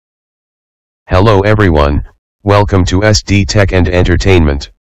Hello everyone, welcome to SD Tech and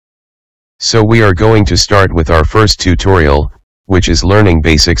Entertainment. So we are going to start with our first tutorial, which is learning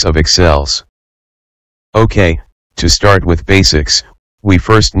basics of Excels. Okay, to start with basics, we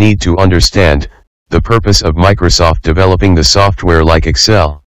first need to understand the purpose of Microsoft developing the software like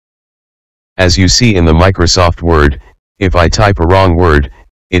Excel. As you see in the Microsoft Word, if I type a wrong word,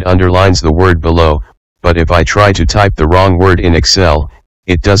 it underlines the word below, but if I try to type the wrong word in Excel,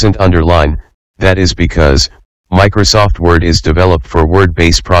 it doesn't underline. That is because Microsoft Word is developed for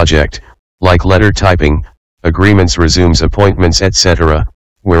word-based project, like letter typing, agreements, resumes, appointments, etc.,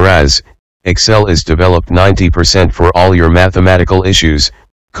 whereas Excel is developed 90% for all your mathematical issues,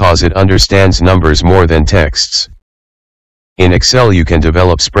 cause it understands numbers more than texts. In Excel you can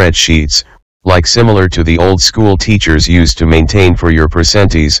develop spreadsheets, like similar to the old school teachers used to maintain for your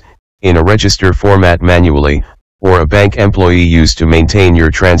percentage, in a register format manually, or a bank employee used to maintain your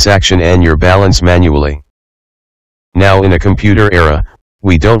transaction and your balance manually. Now in a computer era,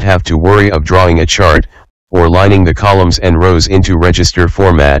 we don't have to worry of drawing a chart, or lining the columns and rows into register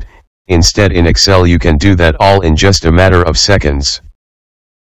format. Instead in Excel you can do that all in just a matter of seconds.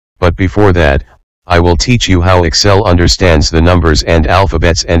 But before that, I will teach you how Excel understands the numbers and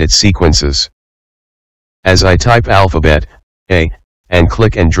alphabets and its sequences. As I type alphabet, A, and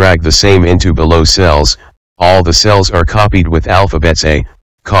click and drag the same into below cells, all the cells are copied with alphabets A,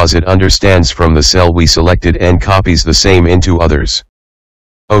 cause it understands from the cell we selected and copies the same into others.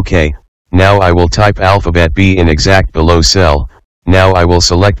 Okay, now I will type alphabet B in exact below cell. Now I will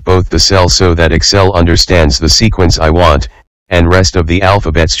select both the cells so that Excel understands the sequence I want, and rest of the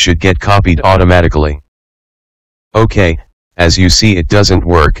alphabets should get copied automatically. Okay, as you see it doesn't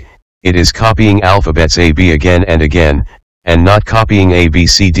work, it is copying alphabets A, B again and again, and not copying A, B,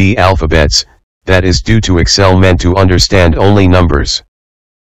 C, D alphabets. That is due to Excel meant to understand only numbers.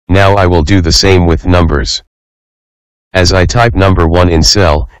 Now I will do the same with numbers. As I type number 1 in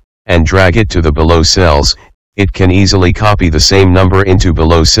cell, and drag it to the below cells, it can easily copy the same number into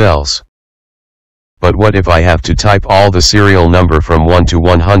below cells. But what if I have to type all the serial number from 1 to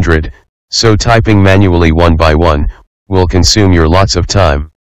 100, so typing manually one by one, will consume your lots of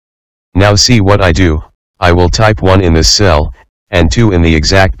time. Now see what I do, I will type 1 in this cell, and 2 in the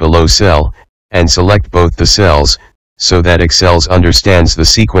exact below cell, and select both the cells, so that Excel understands the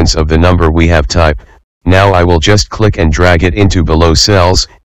sequence of the number we have typed. Now I will just click and drag it into below cells,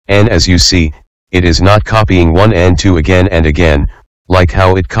 and as you see, it is not copying 1 and 2 again and again, like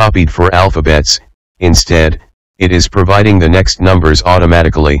how it copied for alphabets. Instead, it is providing the next numbers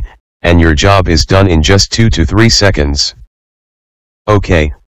automatically, and your job is done in just 2 to 3 seconds.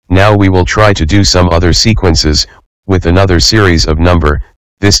 Okay, now we will try to do some other sequences, with another series of number.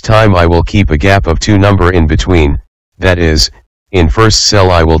 This time I will keep a gap of 2 number in between, that is, in first cell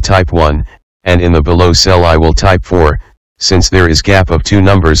I will type 1, and in the below cell I will type 4, since there is gap of 2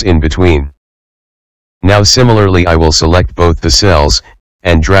 numbers in between. Now similarly I will select both the cells,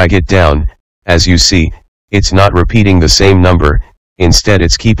 and drag it down. As you see, it's not repeating the same number, instead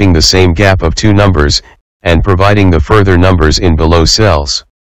it's keeping the same gap of 2 numbers, and providing the further numbers in below cells.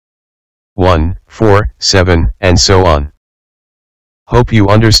 1, 4, 7, and so on. Hope you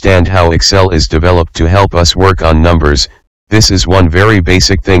understand how Excel is developed to help us work on numbers. This is one very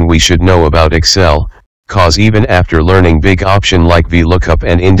basic thing we should know about Excel, cause even after learning big option like Vlookup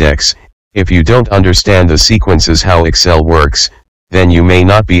and index, if you don't understand the sequences how Excel works, then you may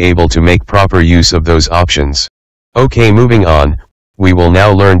not be able to make proper use of those options. Okay, moving on, we will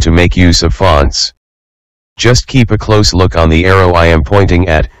now learn to make use of fonts. Just keep a close look on the arrow I am pointing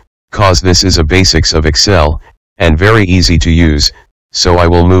at, cause this is a basics of Excel, and very easy to use. So I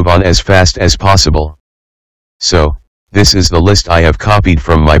will move on as fast as possible. So, this is the list I have copied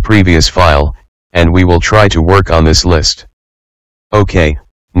from my previous file, and we will try to work on this list. Okay,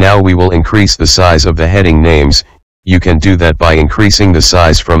 now we will increase the size of the heading names. You can do that by increasing the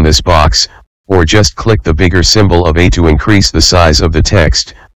size from this box, or just click the bigger symbol of A to increase the size of the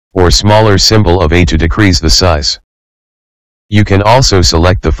text, or smaller symbol of A to decrease the size. You can also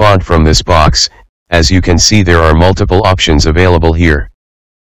select the font from this box. As you can see there are multiple options available here.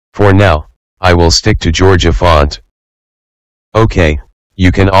 For now, I will stick to Georgia font. Okay, you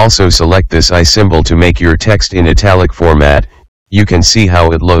can also select this I symbol to make your text in italic format. You can see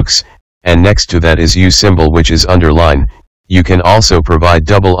how it looks, and next to that is U symbol which is underline. You can also provide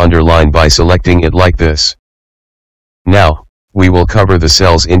double underline by selecting it like this. Now, we will cover the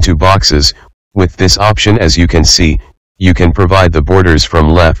cells into boxes. With this option as you can see, you can provide the borders from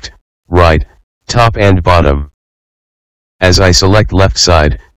left, right, top and bottom. As I select left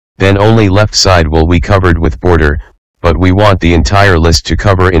side, then only left side will be covered with border, but we want the entire list to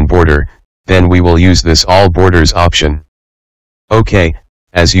cover in border, then we will use this all borders option. Okay,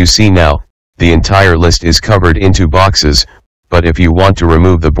 as you see now, the entire list is covered into boxes, but if you want to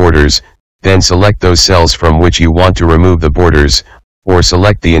remove the borders, then select those cells from which you want to remove the borders, or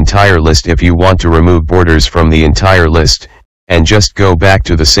select the entire list if you want to remove borders from the entire list, and just go back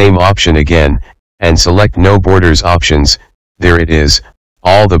to the same option again, and select no borders options. There it is,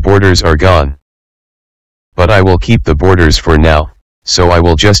 all the borders are gone. But I will keep the borders for now, so I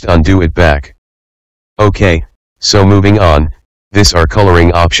will just undo it back. Okay, so moving on, this are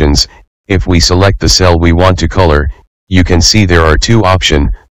coloring options. If we select the cell we want to color, you can see there are two options.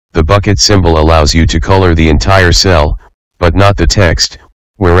 The bucket symbol allows you to color the entire cell, but not the text,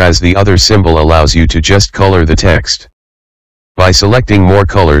 whereas the other symbol allows you to just color the text. By selecting more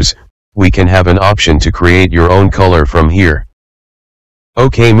colors, we can have an option to create your own color from here.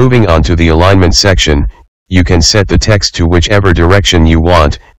 Okay, moving on to the alignment section, you can set the text to whichever direction you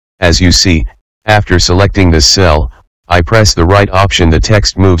want. As you see, after selecting this cell, I press the right option, the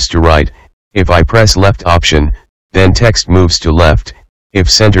text moves to right. If I press left option, then text moves to left. If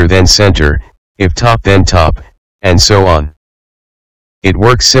center, then center. If top, then top, and so on. It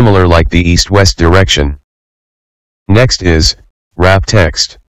works similar like the east-west direction. Next is wrap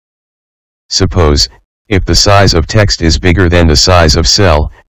text. Suppose, if the size of text is bigger than the size of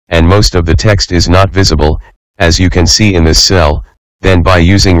cell, and most of the text is not visible, as you can see in this cell, then by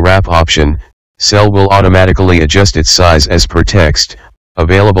using wrap option, cell will automatically adjust its size as per text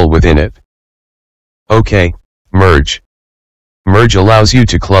available within it. Okay, merge. Merge allows you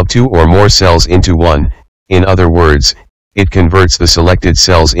to club two or more cells into one. In other words, it converts the selected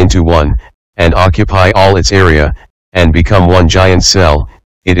cells into one, and occupy all its area, and become one giant cell.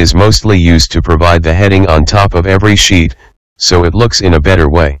 It is mostly used to provide the heading on top of every sheet, so it looks in a better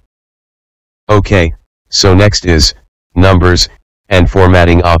way. Okay, so next is numbers and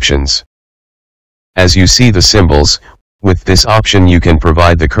formatting options. As you see the symbols, with this option you can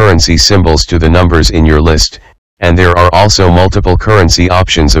provide the currency symbols to the numbers in your list, and there are also multiple currency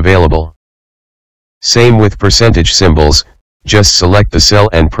options available. Same with percentage symbols, just select the cell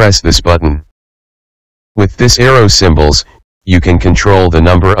and press this button. With this arrow symbols, you can control the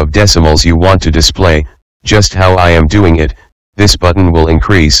number of decimals you want to display. Just how I am doing it, this button will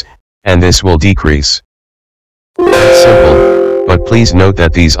increase, and this will decrease. That's simple, but please note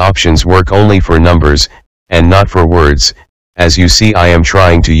that these options work only for numbers, and not for words. As you see, I am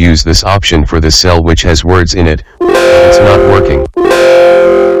trying to use this option for the cell which has words in it, but it's not working.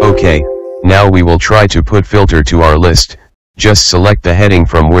 Okay, now we will try to put filter to our list. Just select the heading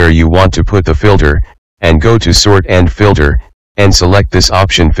from where you want to put the filter, and go to sort and filter, and select this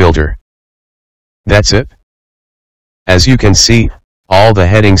option filter. That's it. As you can see, all the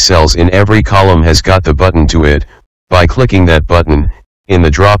heading cells in every column has got the button to it. By clicking that button, in the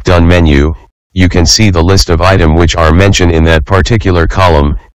drop-down menu, you can see the list of items which are mentioned in that particular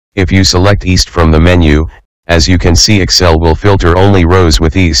column. If you select East from the menu, as you can see, Excel will filter only rows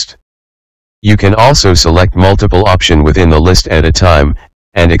with East. You can also select multiple options within the list at a time,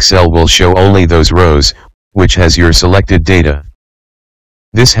 and Excel will show only those rows which has your selected data.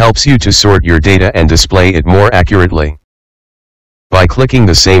 This helps you to sort your data and display it more accurately. By clicking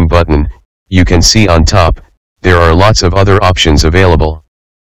the same button, you can see on top, there are lots of other options available.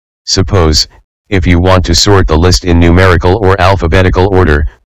 Suppose, if you want to sort the list in numerical or alphabetical order,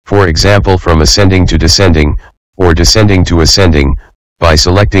 for example from ascending to descending, or descending to ascending, by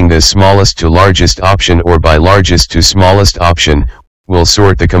selecting the smallest to largest option or by largest to smallest option, we'll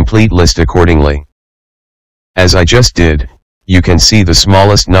sort the complete list accordingly. As I just did, you can see the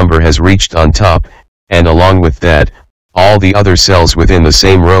smallest number has reached on top, and along with that, all the other cells within the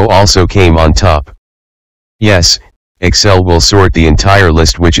same row also came on top. Yes, Excel will sort the entire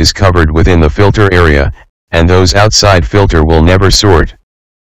list which is covered within the filter area, and those outside filter will never sort.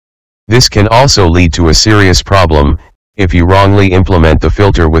 This can also lead to a serious problem. If you wrongly implement the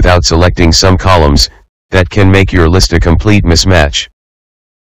filter without selecting some columns, that can make your list a complete mismatch.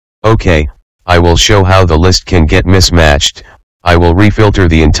 Okay, I will show how the list can get mismatched. I will refilter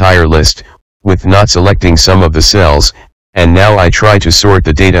the entire list, with not selecting some of the cells, and now I try to sort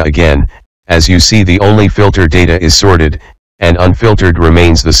the data again. As you see, the only filter data is sorted, and unfiltered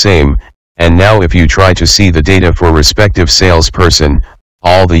remains the same, and now if you try to see the data for respective salesperson,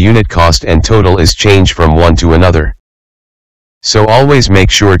 all the unit cost and total is changed from one to another. So always make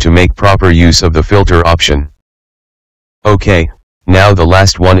sure to make proper use of the filter option. Okay, now the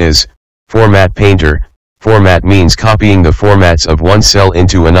last one is Format Painter. Format means copying the formats of one cell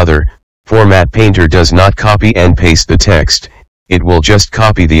into another. Format Painter does not copy and paste the text. It will just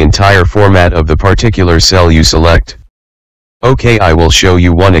copy the entire format of the particular cell you select. Okay, I will show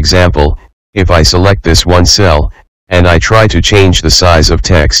you one example. if I select this one cell, and I try to change the size of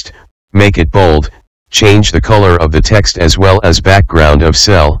text, make it bold, change the color of the text as well as background of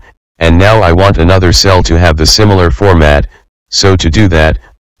cell, and now I want another cell to have the similar format, so to do that,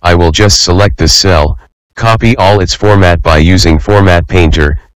 I will just select this cell, copy all its format by using Format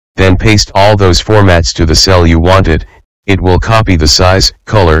Painter, then paste all those formats to the cell you wanted. It will copy the size,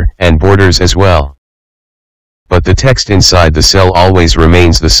 color, and borders as well. But the text inside the cell always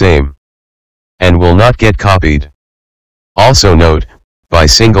remains the same, and will not get copied. Also note, by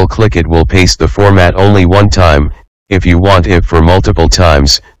single click it will paste the format only one time. If you want it for multiple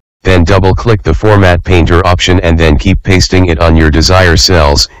times, then double click the Format Painter option and then keep pasting it on your desired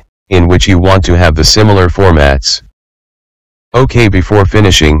cells, in which you want to have the similar formats. Okay, before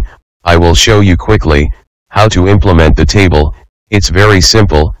finishing, I will show you quickly how to implement the table. It's very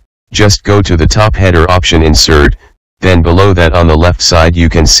simple. Just go to the top header option, insert, then below that on the left side you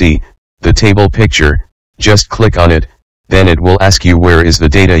can see the table picture. Just click on it, then it will ask you where is the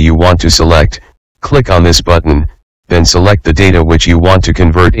data you want to select. Click on this button, then select the data which you want to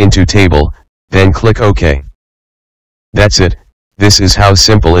convert into table, then click OK. That's it. This is how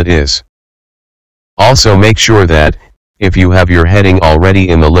simple it is. Also make sure that, if you have your heading already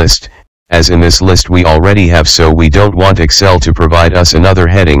in the list, as in this list we already have, so we don't want Excel to provide us another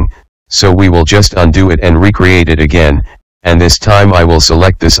heading, so we will just undo it and recreate it again, and this time I will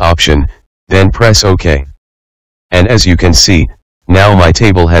select this option, then press OK. And as you can see, now my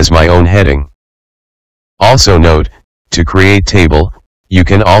table has my own heading. Also note, to create table, you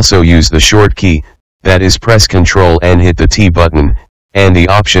can also use the short key, that is press Ctrl and hit the T button, and the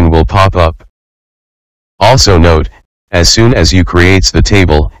option will pop up. Also note, as soon as you creates the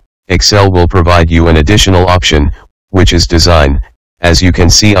table, Excel will provide you an additional option, which is design. As you can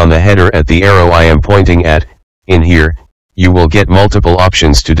see on the header at the arrow I am pointing at, in here, you will get multiple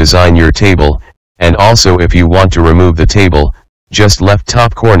options to design your table, and also if you want to remove the table, just left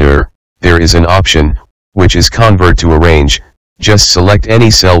top corner, there is an option, which is convert to arrange. Just select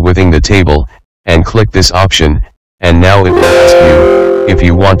any cell within the table, and click this option, and now it will ask you, if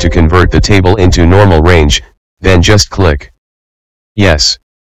you want to convert the table into normal range, then just click yes.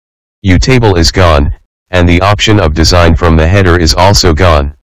 Your table is gone, and the option of design from the header is also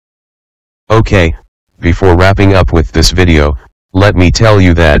gone. Okay, before wrapping up with this video, let me tell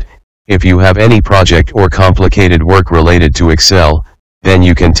you that, if you have any project or complicated work related to Excel, then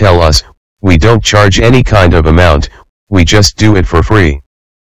you can tell us. We don't charge any kind of amount, we just do it for free.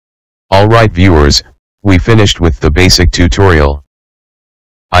 Alright viewers, we finished with the basic tutorial.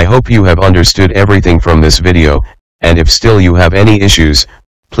 I hope you have understood everything from this video, and if still you have any issues,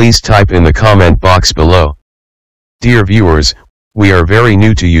 please type in the comment box below. Dear viewers, we are very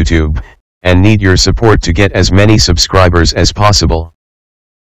new to YouTube, and need your support to get as many subscribers as possible.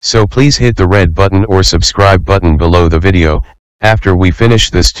 So please hit the red button or subscribe button below the video. After we finish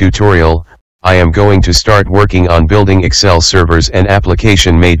this tutorial, I am going to start working on building Excel servers and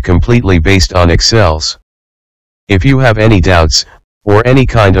application made completely based on Excels. If you have any doubts, or any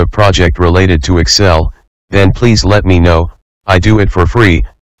kind of project related to Excel, then please let me know. I do it for free,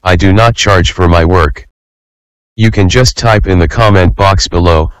 I do not charge for my work. You can just type in the comment box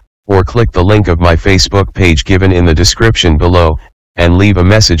below, or click the link of my Facebook page given in the description below, and leave a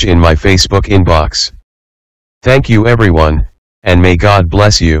message in my Facebook inbox. Thank you everyone, and may God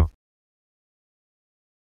bless you.